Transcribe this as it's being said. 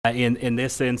In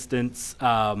this instance,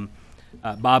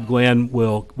 Bob Glenn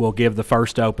will give the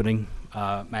first opening.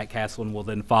 Matt Caslin will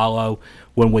then follow.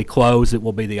 When we close, it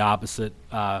will be the opposite.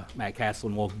 Matt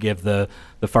Caslin will give the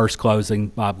first closing.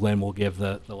 Bob Glenn will give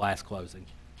the last closing.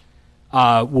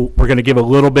 We're going to give a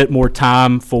little bit more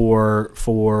time for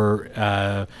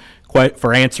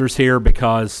answers here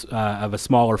because of a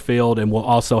smaller field, and we'll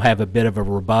also have a bit of a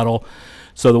rebuttal.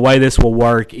 So the way this will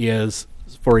work is,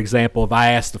 for example, if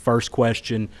I ask the first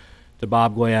question to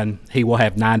Bob Glenn, he will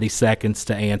have 90 seconds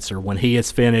to answer. When he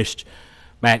is finished,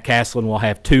 Matt Caslin will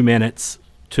have 2 minutes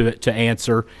to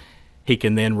answer. He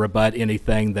can then rebut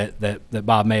anything that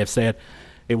Bob may have said.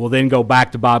 It will then go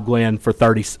back to Bob Glenn for a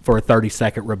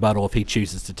 30-second rebuttal if he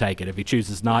chooses to take it. If he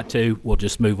chooses not to, we'll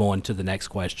just move on to the next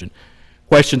question.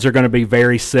 Questions are going to be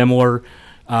very similar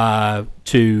to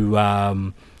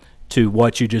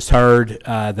what you just heard.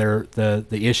 The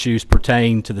issues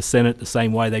pertain to the Senate the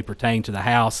same way they pertain to the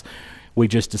House. We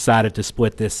just decided to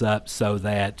split this up so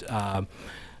that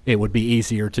it would be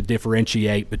easier to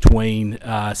differentiate between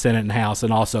Senate and House,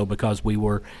 and also because we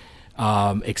were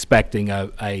expecting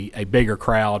a bigger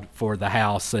crowd for the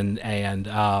House, and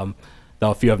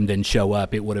though a few of them didn't show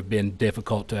up, it would have been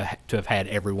difficult to have had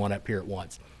everyone up here at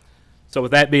once. So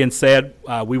with that being said,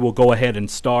 we will go ahead and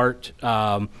start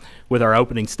with our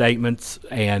opening statements,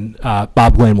 and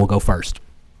Bob Glenn will go first.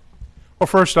 Well,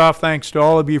 first off, thanks to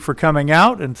all of you for coming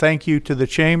out, and thank you to the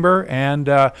Chamber and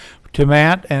to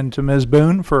Matt and to Ms.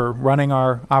 Boone for running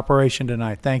our operation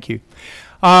tonight. Thank you.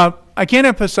 I can't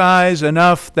emphasize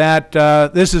enough that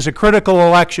this is a critical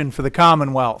election for the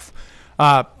Commonwealth.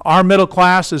 Our middle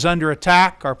class is under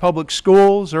attack. Our public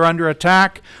schools are under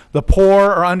attack. The poor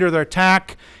are under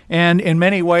attack. And in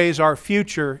many ways, our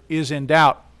future is in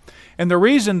doubt. And the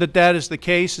reason that is the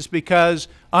case is because,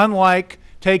 unlike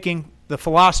taking the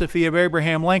philosophy of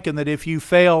Abraham Lincoln that if you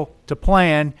fail to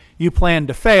plan, you plan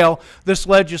to fail, this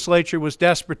legislature was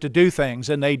desperate to do things,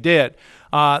 and they did.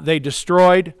 They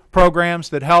destroyed programs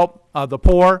that help the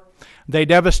poor. They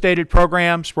devastated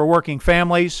programs for working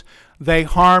families. They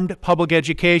harmed public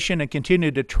education and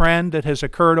continued a trend that has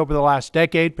occurred over the last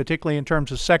decade, particularly in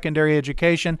terms of secondary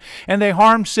education. And they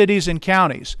harmed cities and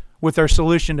counties with their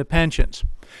solution to pensions.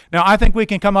 Now, I think we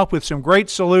can come up with some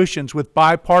great solutions with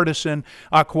bipartisan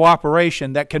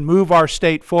cooperation that can move our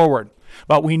state forward.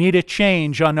 But we need a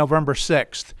change on November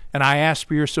 6th, and I ask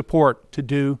for your support to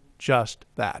do just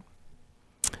that.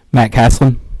 Matt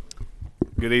Caslin.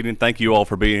 Good evening. Thank you all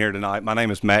for being here tonight. My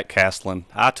name is Matt Caslin.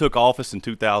 I took office in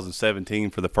 2017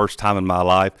 for the first time in my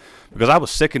life because I was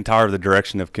sick and tired of the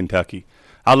direction of Kentucky.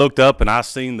 I looked up and I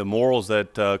seen the morals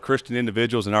that Christian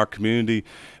individuals in our community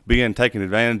being taken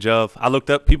advantage of. I looked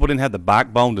up, people didn't have the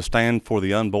backbone to stand for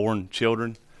the unborn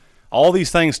children. All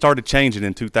these things started changing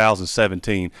in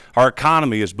 2017. Our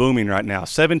economy is booming right now.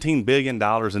 $17 billion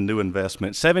in new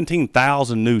investment,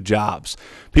 17,000 new jobs.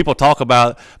 People talk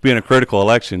about being a critical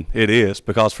election. It is,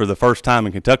 because for the first time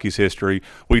in Kentucky's history,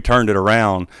 we turned it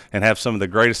around and have some of the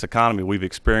greatest economy we've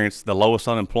experienced, the lowest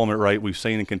unemployment rate we've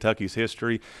seen in Kentucky's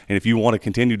history. And if you want to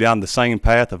continue down the same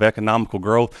path of economical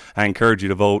growth, I encourage you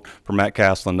to vote for Matt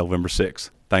Caslin November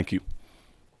 6th. Thank you.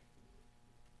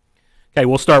 Okay,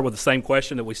 we'll start with the same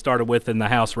question that we started with in the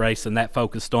House race, and that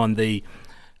focused on the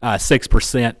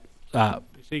 6%.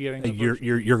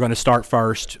 You're going to start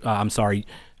first. I'm sorry,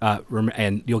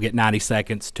 and you'll get 90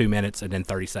 seconds, 2 minutes, and then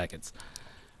 30 seconds.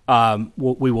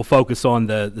 We will focus on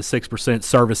the 6%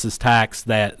 services tax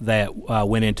that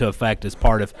went into effect as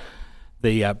part of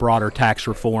the broader tax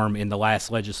reform in the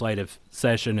last legislative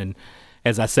session. And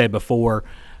as I said before,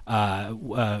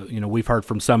 we've heard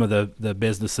from some of the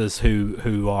businesses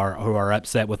who are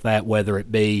upset with that, whether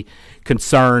it be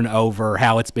concern over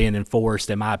how it's being enforced,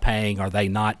 am I paying, are they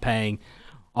not paying,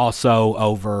 also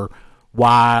over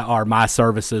why are my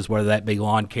services, whether that be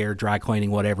lawn care, dry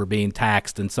cleaning, whatever, being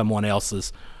taxed and someone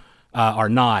else's are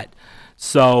not.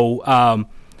 So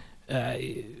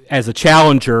as a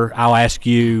challenger, I'll ask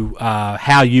you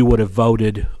how you would have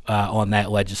voted on that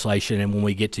legislation, and when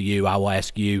we get to you, I will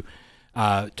ask you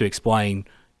to explain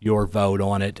your vote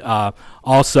on it.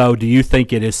 Also, do you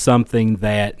think it is something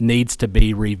that needs to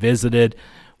be revisited,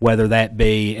 whether that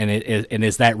be, and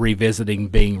is that revisiting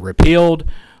being repealed,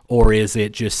 or is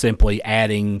it just simply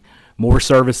adding more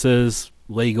services,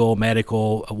 legal,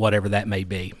 medical, whatever that may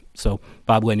be? So,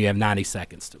 Bob Glenn, you have 90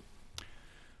 seconds.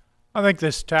 I think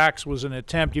this tax was an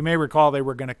attempt. You may recall they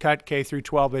were going to cut K through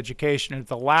 12 education. At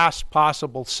the last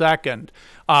possible second,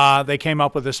 they came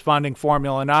up with this funding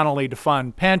formula not only to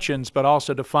fund pensions, but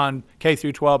also to fund K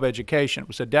through 12 education. It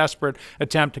was a desperate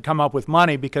attempt to come up with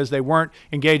money because they weren't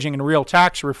engaging in real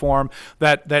tax reform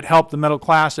that helped the middle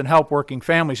class and helped working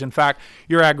families. In fact,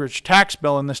 your average tax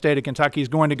bill in the state of Kentucky is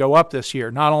going to go up this year,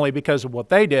 not only because of what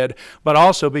they did, but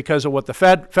also because of what the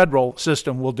federal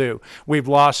system will do. We've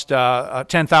lost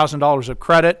 $10,000 of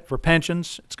credit for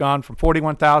pensions. It's gone from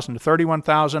 $41,000 to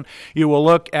 $31,000. You will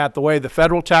look at the way the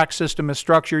federal tax system is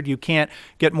structured. You can't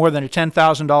get more than a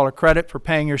 $10,000 credit for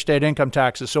paying your state income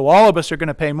taxes. So all of us are going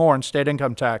to pay more in state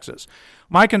income taxes.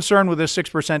 My concern with this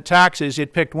 6% tax is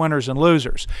it picked winners and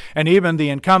losers, and even the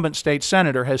incumbent state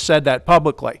senator has said that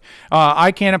publicly.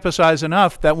 I can't emphasize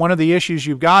enough that one of the issues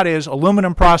you've got is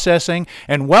aluminum processing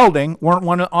and welding weren't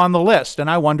one on the list, and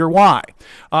I wonder why.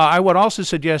 I would also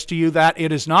suggest to you that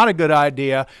it is not a good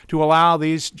idea to allow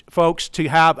these folks to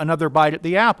have another bite at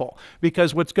the apple,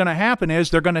 because what's going to happen is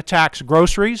they're going to tax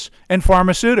groceries and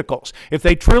pharmaceuticals. If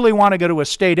they truly want to go to a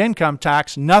state income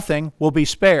tax, nothing will be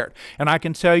spared, and I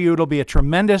can tell you it'll be a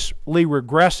tremendously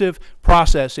regressive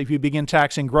process if you begin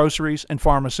taxing groceries and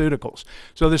pharmaceuticals.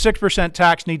 So the 6%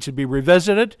 tax needs to be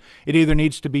revisited. It either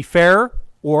needs to be fair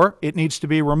or it needs to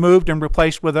be removed and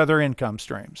replaced with other income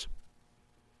streams.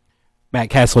 Matt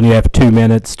Caslin, you have 2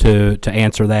 minutes to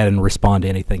answer that and respond to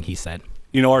anything he said.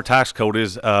 You know, our tax code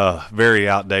is very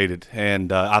outdated,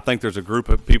 and I think there's a group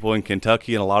of people in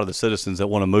Kentucky and a lot of the citizens that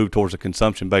want to move towards a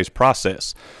consumption-based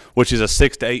process, which is a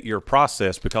 6 to 8 year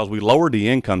process because we lowered the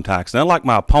income tax. And unlike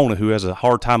my opponent who has a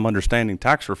hard time understanding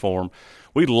tax reform,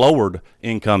 we lowered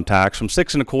income tax from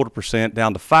 6.25%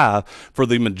 down to 5% for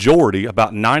the majority,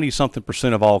 about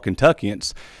 90-something% of all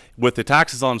Kentuckians. With the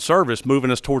taxes on service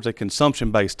moving us towards a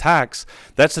consumption-based tax,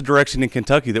 that's the direction in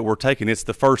Kentucky that we're taking. It's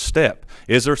the first step.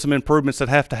 Is there some improvements that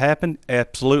have to happen?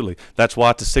 Absolutely. That's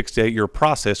why it's a 6 to 8 year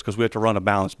process, because we have to run a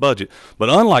balanced budget. But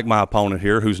unlike my opponent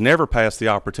here, who's never passed the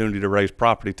opportunity to raise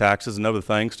property taxes and other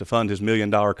things to fund his $1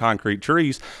 million concrete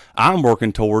trees, I'm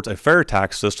working towards a fair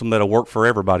tax system that'll work for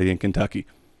everybody in Kentucky.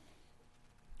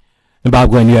 And Bob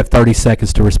Glenn, you have 30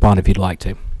 seconds to respond if you'd like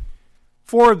to.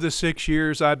 4 of the 6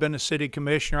 years I've been a city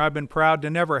commissioner, I've been proud to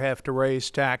never have to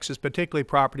raise taxes, particularly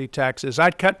property taxes.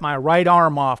 I'd cut my right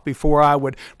arm off before I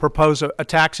would propose a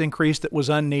tax increase that was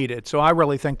unneeded. So I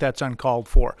really think that's uncalled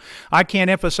for. I can't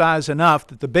emphasize enough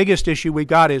that the biggest issue we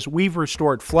got is we've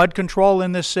restored flood control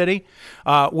in this city.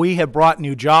 We have brought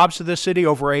new jobs to this city,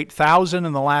 over 8,000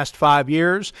 in the last 5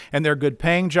 years, and they're good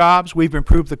paying jobs. We've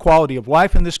improved the quality of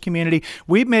life in this community.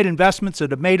 We've made investments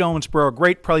that have made Owensboro a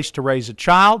great place to raise a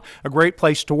child, a great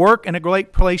place to work, and a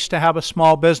great place to have a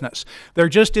small business. There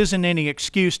just isn't any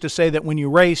excuse to say that when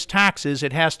you raise taxes,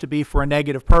 it has to be for a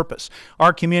negative purpose.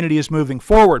 Our community is moving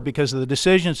forward because of the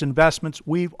decisions and investments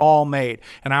we've all made,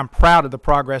 and I'm proud of the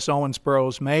progress Owensboro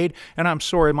has made, and I'm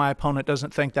sorry my opponent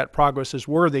doesn't think that progress is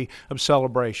worthy of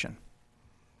celebration.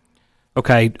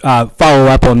 Okay, follow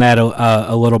up on that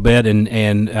a little bit,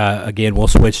 and again, we'll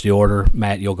switch the order.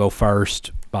 Matt, you'll go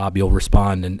first. Bob, you'll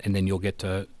respond, and then you'll get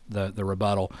to the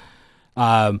rebuttal.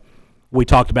 We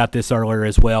talked about this earlier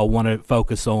as well. Want to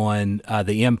focus on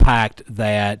the impact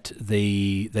that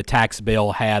the tax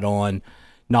bill had on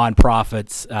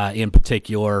nonprofits, in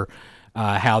particular,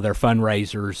 how their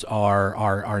fundraisers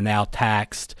are now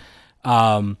taxed.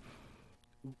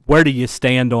 Where do you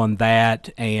stand on that,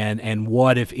 and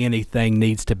what, if anything,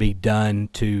 needs to be done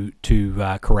to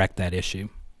correct that issue?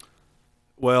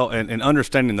 Well, and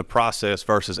understanding the process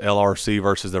versus LRC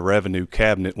versus the revenue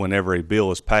cabinet, whenever a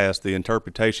bill is passed, the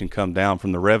interpretation come down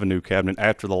from the revenue cabinet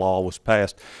after the law was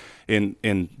passed in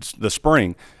the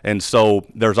spring. And so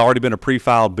there's already been a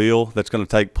pre-filed bill that's going to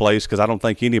take place, because I don't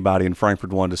think anybody in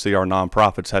Frankfort wanted to see our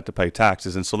nonprofits have to pay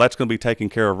taxes. And so that's going to be taken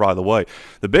care of right away.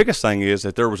 The biggest thing is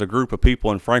that there was a group of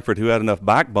people in Frankfort who had enough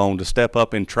backbone to step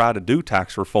up and try to do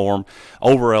tax reform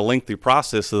over a lengthy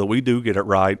process so that we do get it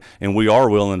right, and we are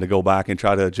willing to go back and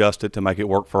try to adjust it to make it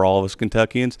work for all of us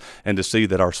Kentuckians, and to see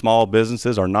that our small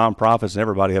businesses, our nonprofits, and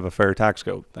everybody have a fair tax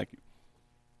code. Thank you.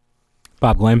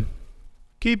 Bob Glenn.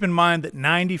 Keep in mind that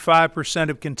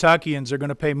 95% of Kentuckians are going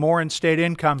to pay more in state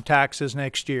income taxes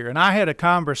next year. And I had a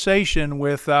conversation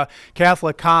with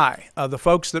Catholic High, the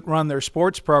folks that run their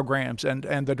sports programs,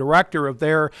 and the director of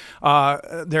their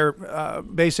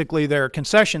basically their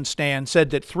concession stand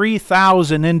said that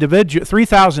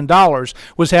 $3,000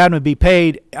 was having to be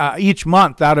paid each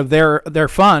month out of their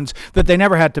funds that they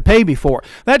never had to pay before.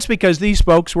 That's because these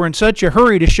folks were in such a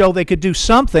hurry to show they could do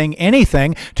something,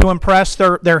 anything, to impress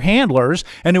their handlers,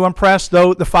 and to impress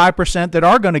the 5% that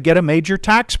are going to get a major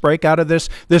tax break out of this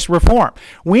reform.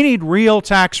 We need real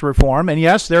tax reform, and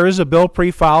yes, there is a bill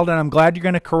pre-filed, and I'm glad you're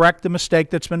going to correct the mistake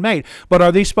that's been made. But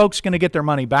are these folks going to get their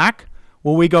money back?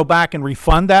 Will we go back and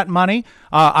refund that money?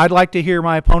 I'd like to hear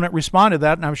my opponent respond to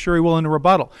that, and I'm sure he will in a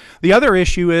rebuttal. The other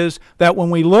issue is that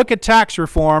when we look at tax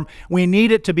reform, we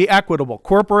need it to be equitable.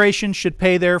 Corporations should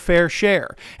pay their fair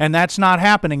share, and that's not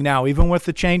happening now, even with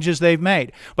the changes they've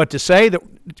made. But to say that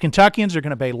Kentuckians are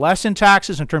going to pay less in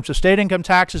taxes in terms of state income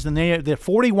taxes than the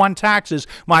 41 taxes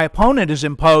my opponent has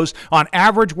imposed on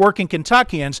average working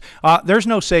Kentuckians, there's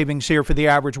no savings here for the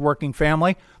average working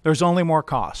family. There's only more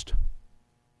cost.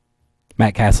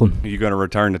 Matt Caslen. You're going to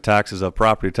return the taxes of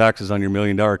property taxes on your $1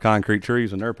 million concrete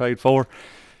trees when they're paid for.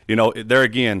 You know, there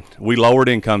again, we lowered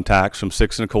income tax from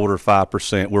 6.25% to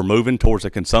 5%. We're moving towards a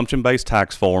consumption-based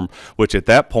tax form, which at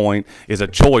that point is a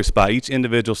choice by each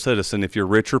individual citizen. If you're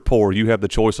rich or poor, you have the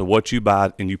choice of what you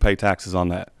buy, and you pay taxes on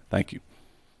that. Thank you.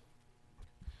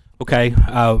 Okay,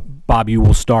 Bob, you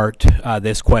will start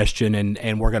this question,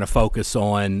 and we're going to focus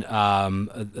on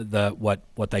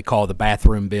what they call the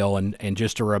bathroom bill, and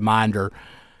just a reminder,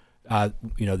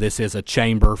 this is a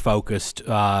chamber-focused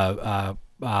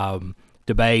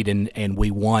debate, and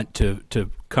we want to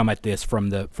come at this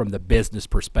from the business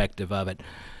perspective of it.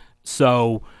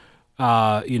 So,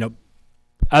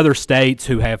 other states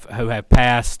who have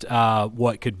passed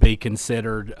what could be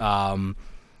considered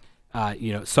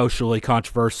socially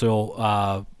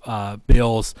controversial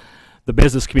bills, the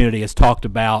business community has talked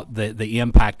about the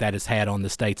impact that has had on the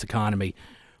state's economy.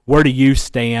 Where do you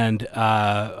stand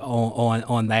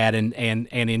on that, and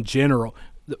in general,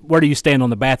 where do you stand on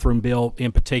the bathroom bill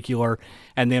in particular,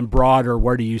 and then broader,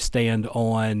 where do you stand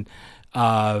on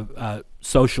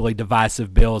socially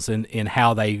divisive bills and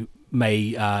how they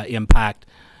may impact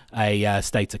a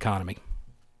state's economy?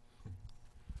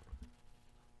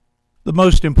 The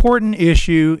most important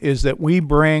issue is that we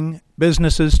bring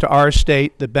businesses to our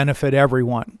state that benefit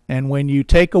everyone. And when you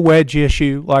take a wedge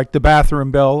issue like the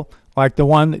bathroom bill, like the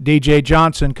one that DJ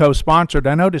Johnson co-sponsored,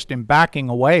 I noticed him backing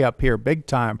away up here big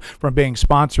time from being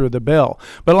sponsor of the bill.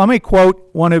 But let me quote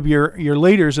one of your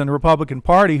leaders in the Republican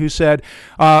Party who said,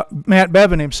 Matt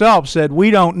Bevin himself said,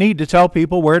 "We don't need to tell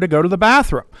people where to go to the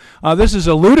bathroom." This is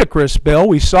a ludicrous bill.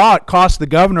 We saw it cost the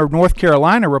governor of North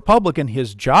Carolina, Republican,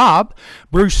 his job.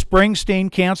 Bruce Springsteen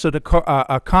canceled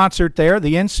a concert there.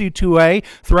 The NC2A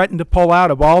threatened to pull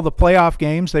out of all the playoff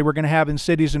games they were going to have in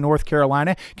cities in North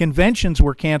Carolina. Conventions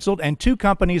were canceled, and two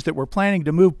companies that were planning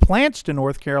to move plants to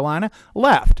North Carolina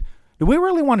left. Do we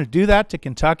really want to do that to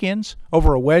Kentuckians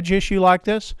over a wedge issue like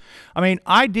this? I mean,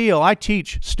 I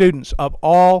teach students of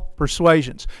all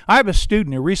persuasions. I have a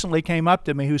student who recently came up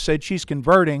to me who said she's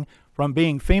converting from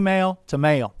being female to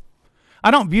male. I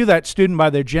don't view that student by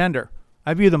their gender.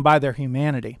 I view them by their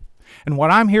humanity. And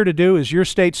what I'm here to do as your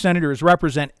state senator is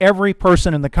represent every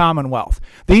person in the Commonwealth.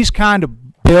 These kind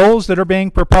of bills that are being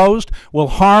proposed will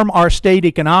harm our state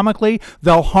economically.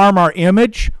 They'll harm our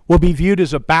image. We'll be viewed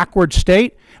as a backward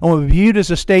state, and we'll be viewed as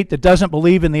a state that doesn't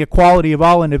believe in the equality of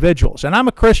all individuals. And I'm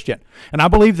a Christian, and I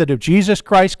believe that if Jesus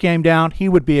Christ came down, he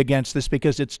would be against this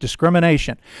because it's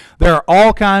discrimination. There are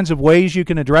all kinds of ways you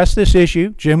can address this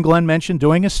issue. Jim Glenn mentioned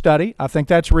doing a study. I think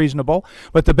that's reasonable.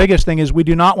 But the biggest thing is we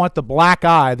do not want the black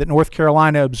eye that North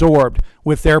Carolina absorbed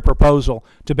with their proposal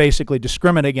to basically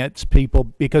discriminate against people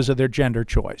because of their gender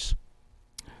choice.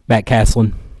 Matt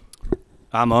Caslen.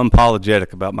 I'm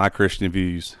unapologetic about my Christian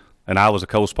views, and I was a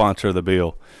co-sponsor of the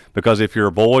bill, because if you're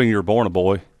a boy and you're born a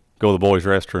boy, go to the boys'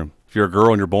 restroom. If you're a girl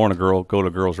and you're born a girl, go to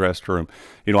the girls' restroom.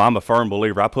 You know, I'm a firm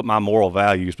believer. I put my moral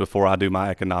values before I do my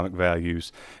economic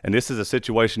values. And this is a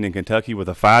situation in Kentucky with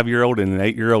a 5-year-old and an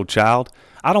 8-year-old child.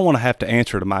 I don't want to have to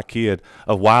answer to my kid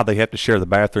of why they have to share the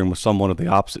bathroom with someone of the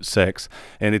opposite sex.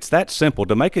 And it's that simple.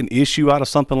 To make an issue out of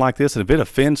something like this, and if it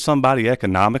offends somebody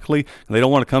economically and they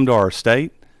don't want to come to our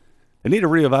state, they need to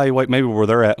reevaluate maybe where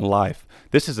they're at in life.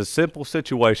 This is a simple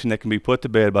situation that can be put to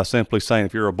bed by simply saying,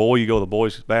 if you're a boy, you go to the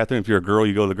boys' bathroom. If you're a girl,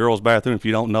 you go to the girls' bathroom. If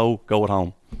you don't know, go at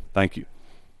home. Thank you.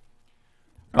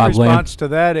 Our response to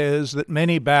that is that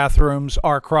many bathrooms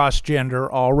are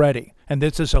cross-gender already. And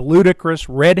this is a ludicrous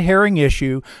red herring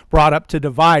issue brought up to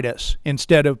divide us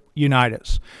instead of unite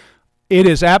us. It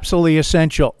is absolutely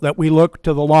essential that we look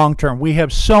to the long term. We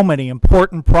have so many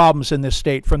important problems in this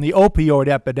state, from the opioid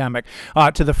epidemic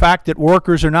to the fact that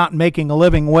workers are not making a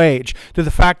living wage, to the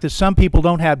fact that some people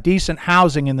don't have decent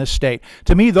housing in this state.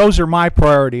 To me, those are my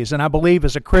priorities, and I believe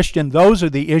as a Christian, those are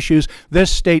the issues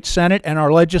this state Senate and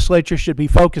our legislature should be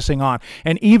focusing on.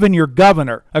 And even your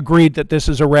governor agreed that this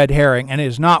is a red herring and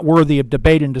is not worthy of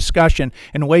debate and discussion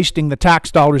and wasting the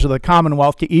tax dollars of the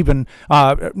Commonwealth to even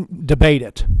debate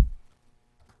it.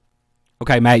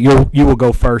 Okay, Matt, you will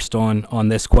go first on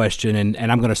this question,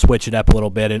 and I'm going to switch it up a little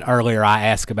bit. And earlier I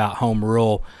asked about home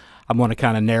rule. I'm going to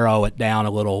kind of narrow it down a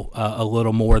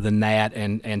little more than that,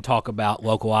 and talk about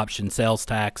local option sales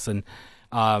tax and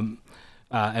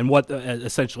what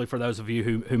essentially, for those of you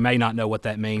who may not know what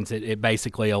that means, it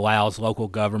basically allows local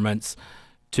governments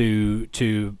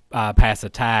to pass a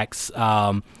tax,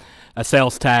 a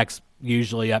sales tax,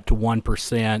 usually up to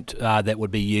 1%, that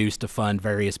would be used to fund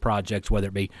various projects, whether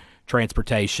it be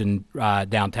transportation,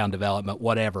 downtown development,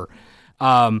 whatever.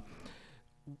 Why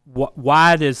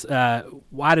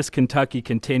does Kentucky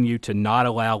continue to not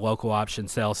allow local option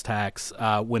sales tax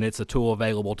when it's a tool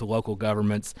available to local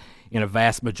governments in a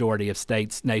vast majority of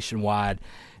states nationwide?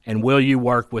 And will you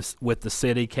work with the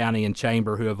city, county, and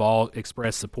chamber, who have all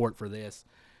expressed support for this,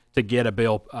 to get a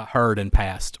bill heard and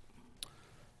passed?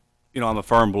 You know, I'm a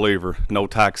firm believer, no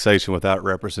taxation without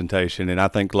representation, and I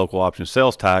think local option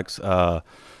sales tax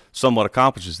somewhat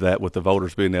accomplishes that, with the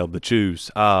voters being able to choose.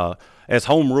 As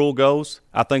home rule goes,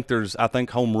 I think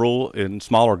home rule in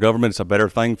smaller government is a better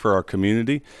thing for our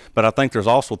community, but I think there's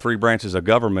also three branches of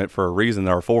government for a reason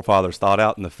that our forefathers thought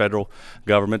out in the federal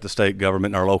government, the state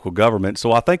government, and our local government.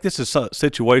 So I think this is a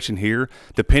situation here,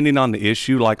 depending on the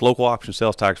issue, like local option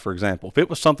sales tax, for example. If it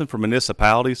was something for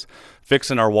municipalities,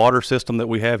 fixing our water system that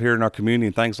we have here in our community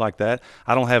and things like that,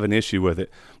 I don't have an issue with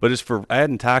it. But it's for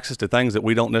adding taxes to things that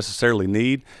we don't necessarily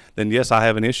need, then yes, I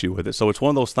have an issue with it. So it's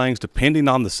one of those things, depending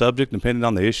on the subject, depending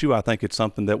on the issue, I think it's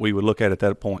something that we would look at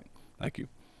that point. Thank you.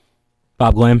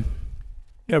 Bob Glenn.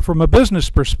 Yeah, from a business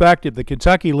perspective, the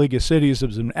Kentucky League of Cities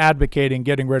has been advocating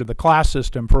getting rid of the class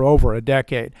system for over a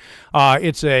decade.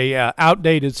 It's a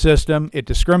outdated system. It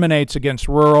discriminates against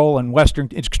rural and western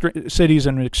cities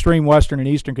in extreme western and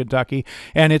eastern Kentucky,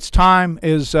 and its time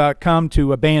is come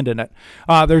to abandon it.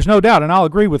 There's no doubt, and I'll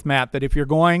agree with Matt, that if you're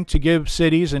going to give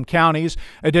cities and counties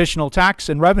additional tax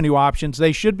and revenue options,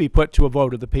 they should be put to a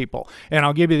vote of the people. And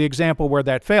I'll give you the example where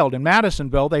that failed. In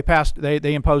Madisonville,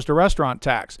 they imposed a restaurant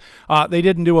tax. They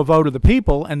didn't do a vote of the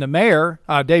people, and the mayor,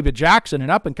 David Jackson, an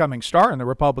up-and-coming star in the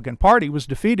Republican Party, was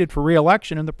defeated for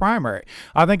re-election in the primary.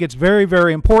 I think it's very,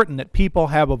 very important that people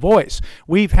have a voice.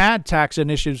 We've had tax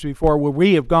initiatives before where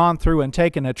we have gone through and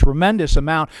taken a tremendous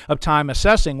amount of time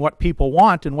assessing what people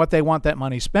want and what they want that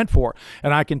money spent for.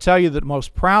 And I can tell you that the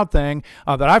most proud thing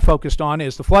that I focused on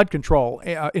is the flood control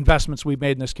investments we've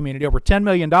made in this community, over $10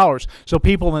 million, so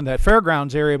people in that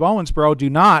fairgrounds area of Owensboro do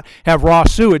not have raw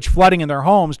sewage flooding in their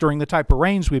homes during the type of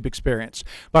rains we've experienced.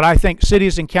 But I think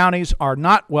cities and counties are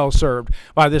not well served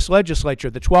by this legislature.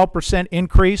 The 12%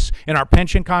 increase in our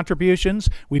pension contributions,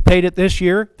 we paid it this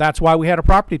year. That's why we had a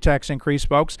property tax increase,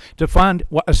 folks, to fund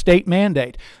a state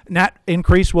mandate. And that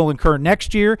increase will incur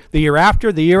next year, the year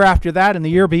after that, and the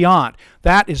year beyond.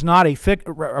 That is not a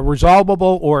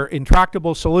resolvable or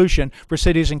intractable solution for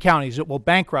cities and counties. It will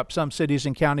bankrupt some cities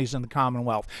and counties in the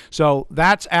Commonwealth. So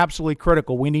that's absolutely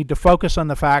critical. We need to focus on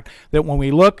the fact that when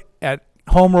we look at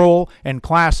home rule and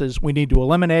classes, we need to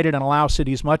eliminate it and allow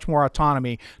cities much more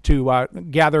autonomy to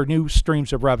gather new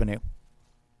streams of revenue.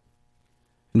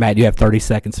 Matt, you have 30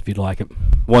 seconds if you'd like it.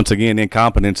 Once again,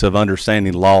 incompetence of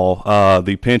understanding law.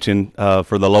 The pension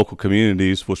for the local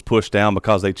communities was pushed down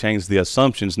because they changed the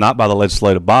assumptions, not by the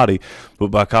legislative body, but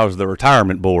because of the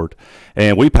retirement board.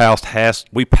 And we passed House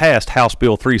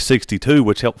Bill 362,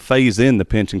 which helped phase in the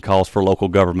pension costs for local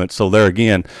government. So there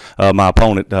again, my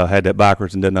opponent had that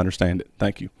backwards and didn't understand it.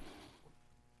 Thank you.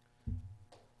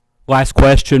 Last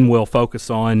question, we'll focus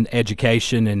on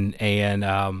education,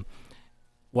 and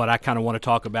what I kind of want to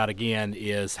talk about again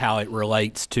is how it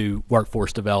relates to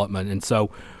workforce development. And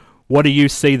so what do you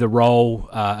see the role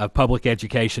of public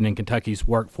education in Kentucky's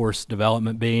workforce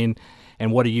development being,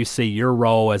 and what do you see your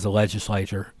role as a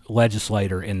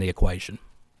legislator in the equation?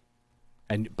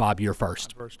 And Bob, you're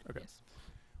first. Okay.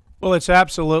 Well, it's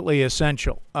absolutely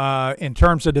essential. In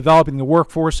terms of developing the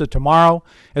workforce of tomorrow,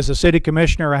 as a city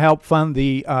commissioner, I helped fund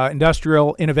the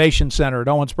Industrial Innovation Center at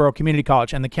Owensboro Community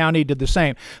College, and the county did the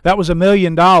same. That was $1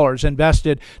 million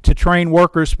invested to train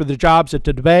workers for the jobs at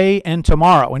today and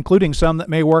tomorrow, including some that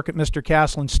may work at Mr.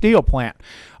 Castlin's steel plant.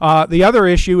 The other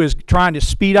issue is trying to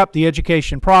speed up the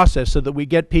education process so that we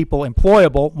get people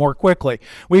employable more quickly.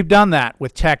 We've done that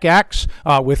with TechX,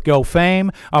 with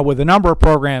GoFame, with a number of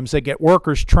programs that get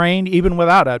workers trained even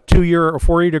without a 2-year or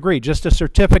 4-year degree, just a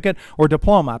certificate or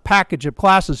diploma, a package of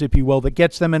classes, if you will, that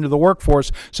gets them into the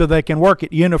workforce so they can work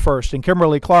at UniFirst and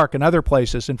Kimberly-Clark and other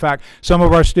places. In fact, some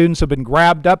of our students have been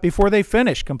grabbed up before they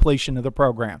finish completion of the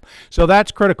program. So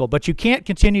that's critical. But you can't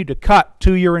continue to cut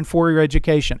 2-year and 4-year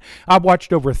education. I've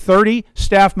watched over 30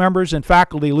 staff members and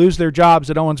faculty lose their jobs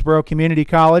at Owensboro Community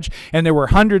College, and there were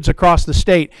hundreds across the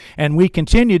state, and we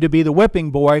continue to be the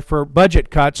whipping boy for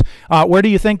budget cuts. Where do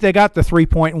you think they got the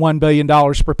 $3.1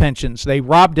 billion for pensions? They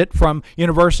robbed it from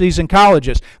universities and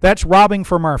colleges. That's robbing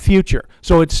from our future.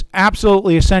 So it's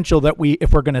absolutely essential that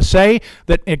if we're going to say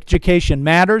that education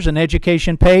matters and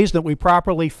education pays, that we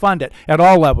properly fund it at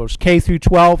all levels, K through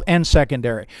 12 and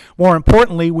secondary. More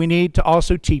importantly, we need to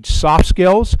also teach soft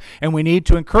skills, and we need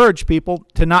to encourage people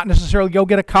to not necessarily go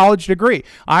get a college degree.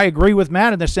 I agree with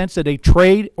Matt in the sense that a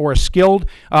trade or a skilled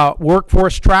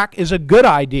workforce track is a good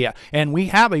idea, and we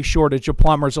have a shortage of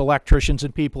plumbers, electricians,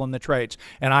 and people in the trades.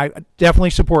 And I definitely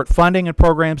support funding and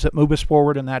programs that move us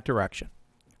forward in that direction.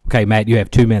 Okay, Matt, you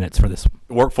have 2 minutes for this.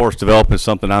 Workforce development is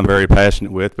something I'm very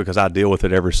passionate with because I deal with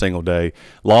it every single day.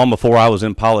 Long before I was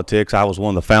in politics, I was one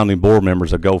of the founding board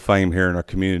members of GoFame here in our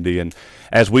community. And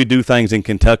as we do things in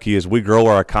Kentucky, as we grow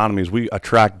our economies, we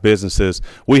attract businesses,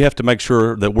 we have to make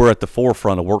sure that we're at the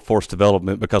forefront of workforce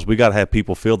development because we got to have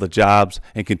people fill the jobs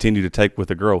and continue to take with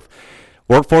the growth.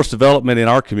 Workforce development in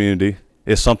our community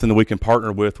is something that we can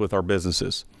partner with our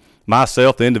businesses.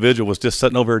 Myself, the individual, was just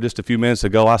sitting over here just a few minutes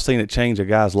ago. I seen it change a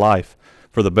guy's life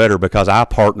for the better because I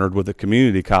partnered with a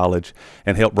community college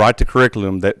and helped write the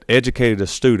curriculum that educated a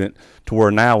student to where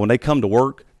now when they come to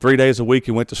work 3 days a week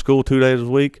and went to school 2 days a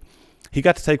week, he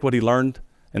got to take what he learned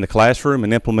in the classroom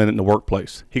and implement it in the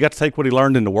workplace. He got to take what he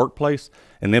learned in the workplace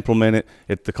and implement it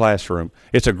at the classroom.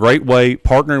 It's a great way,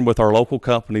 partnering with our local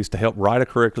companies to help write a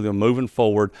curriculum moving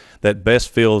forward that best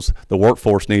fills the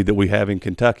workforce need that we have in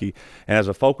Kentucky. And as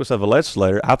a focus of a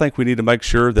legislator, I think we need to make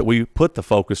sure that we put the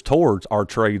focus towards our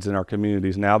trades in our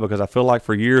communities now, because I feel like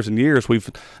for years and years we've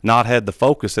not had the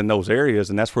focus in those areas,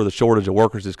 and that's where the shortage of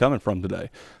workers is coming from today.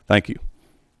 Thank you.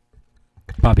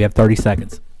 Bob, you have 30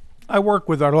 seconds. I work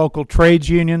with our local trades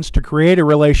unions to create a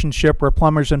relationship where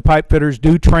plumbers and pipe fitters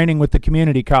do training with the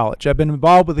community college. I've been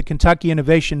involved with the Kentucky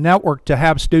Innovation Network to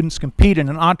have students compete in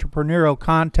an entrepreneurial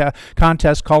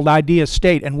contest called Idea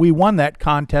State, and we won that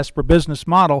contest for business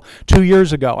model 2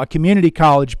 years ago. A community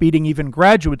college beating even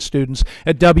graduate students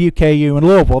at WKU in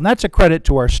Louisville, and that's a credit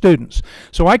to our students.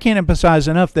 So I can't emphasize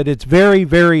enough that it's very,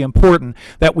 very important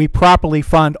that we properly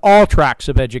fund all tracks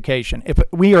of education. If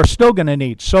we are still going to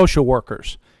need social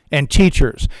workers and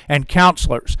teachers and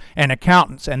counselors and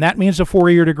accountants, and that means a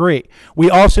 4-year degree. We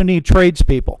also need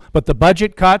tradespeople, but the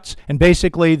budget cuts and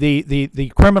basically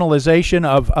the criminalization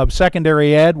of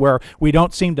secondary ed, where we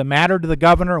don't seem to matter to the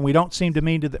governor and we don't seem to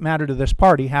matter to this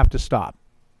party, have to stop.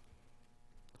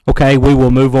 Okay, we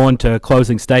will move on to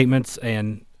closing statements,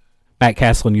 and Matt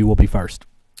Castlin, you will be first.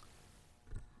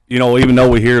 You know, even though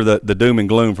we hear the doom and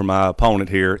gloom from my opponent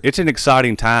here, it's an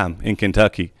exciting time in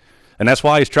Kentucky. And that's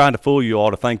why he's trying to fool you all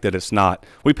to think that it's not.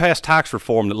 We passed tax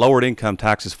reform that lowered income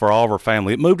taxes for all of our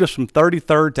family. It moved us from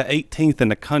 33rd to 18th in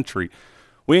the country.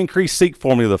 We increased SEEK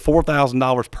formula to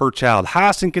 $4,000 per child,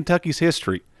 highest in Kentucky's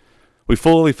history. We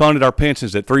fully funded our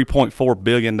pensions at $3.4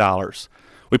 billion.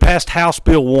 We passed House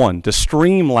Bill 1 to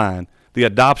streamline the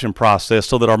adoption process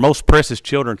so that our most precious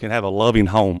children can have a loving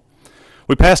home.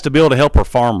 We passed a bill to help our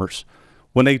farmers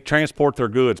when they transport their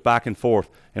goods back and forth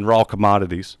in raw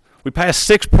commodities. We passed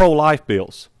 6 pro-life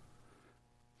bills.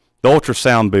 The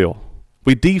ultrasound bill.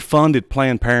 We defunded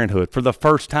Planned Parenthood for the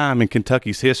first time in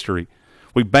Kentucky's history.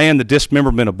 We banned the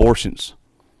dismemberment abortions.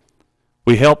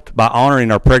 We helped by honoring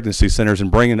our pregnancy centers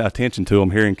and bringing attention to them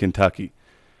here in Kentucky.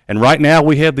 And right now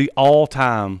we have the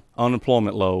all-time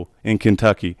unemployment low in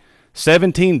Kentucky.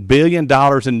 $17 billion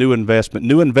in new investment.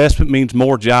 New investment means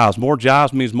more jobs. More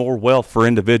jobs means more wealth for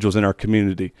individuals in our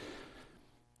community.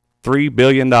 $3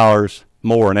 billion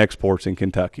more in exports in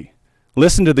Kentucky.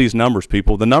 Listen to these numbers,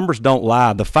 people. The numbers don't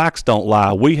lie. The facts don't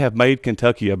lie. We have made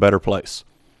Kentucky a better place.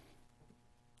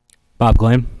 Bob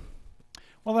Glenn.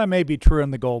 Well, that may be true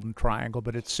in the Golden Triangle,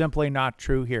 but it's simply not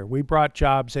true here. We brought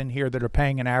jobs in here that are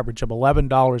paying an average of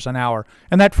 $11 an hour,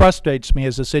 and that frustrates me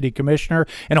as a city commissioner,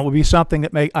 and it will be something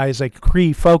that is a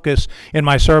key focus in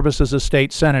my service as a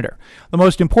state senator. The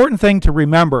most important thing to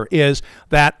remember is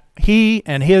that he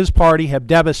and his party have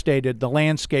devastated the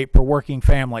landscape for working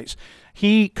families.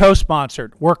 He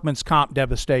co-sponsored workman's comp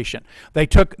devastation.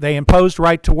 They imposed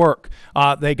right to work.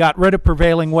 They got rid of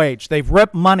prevailing wage. They've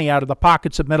ripped money out of the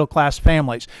pockets of middle-class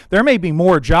families. There may be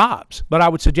more jobs, but I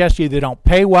would suggest to you they don't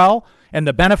pay well, and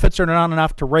the benefits are not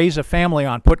enough to raise a family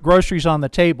on, put groceries on the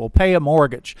table, pay a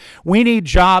mortgage. We need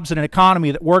jobs in an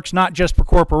economy that works not just for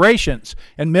corporations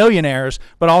and millionaires,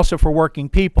 but also for working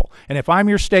people. And if I'm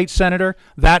your state senator,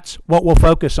 that's what we'll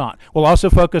focus on. We'll also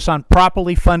focus on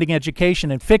properly funding education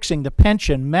and fixing the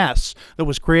pension mess that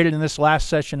was created in this last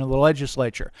session of the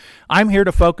legislature. I'm here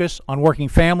to focus on working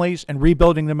families and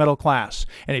rebuilding the middle class.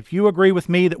 And if you agree with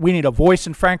me that we need a voice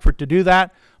in Frankfort to do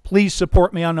that, please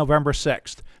support me on November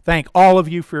 6th. Thank all of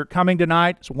you for coming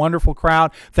tonight. It's a wonderful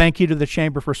crowd. Thank you to the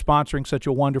Chamber for sponsoring such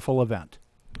a wonderful event.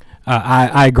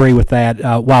 I agree with that.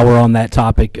 While we're on that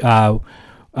topic,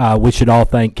 we should all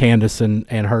thank Candace and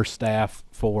her staff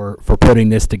for putting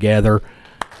this together.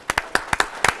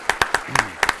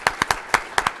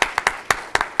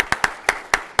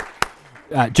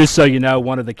 Just so you know,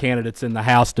 one of the candidates in the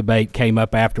House debate came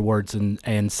up afterwards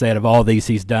and said of all these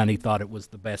he's done, he thought it was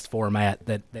the best format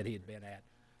that he had been at.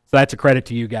 So that's a credit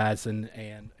to you guys and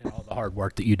all the hard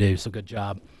work that you do. So good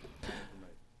job.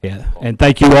 Yeah, and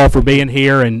thank you all for being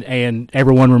here, and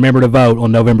everyone remember to vote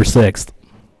on November 6th.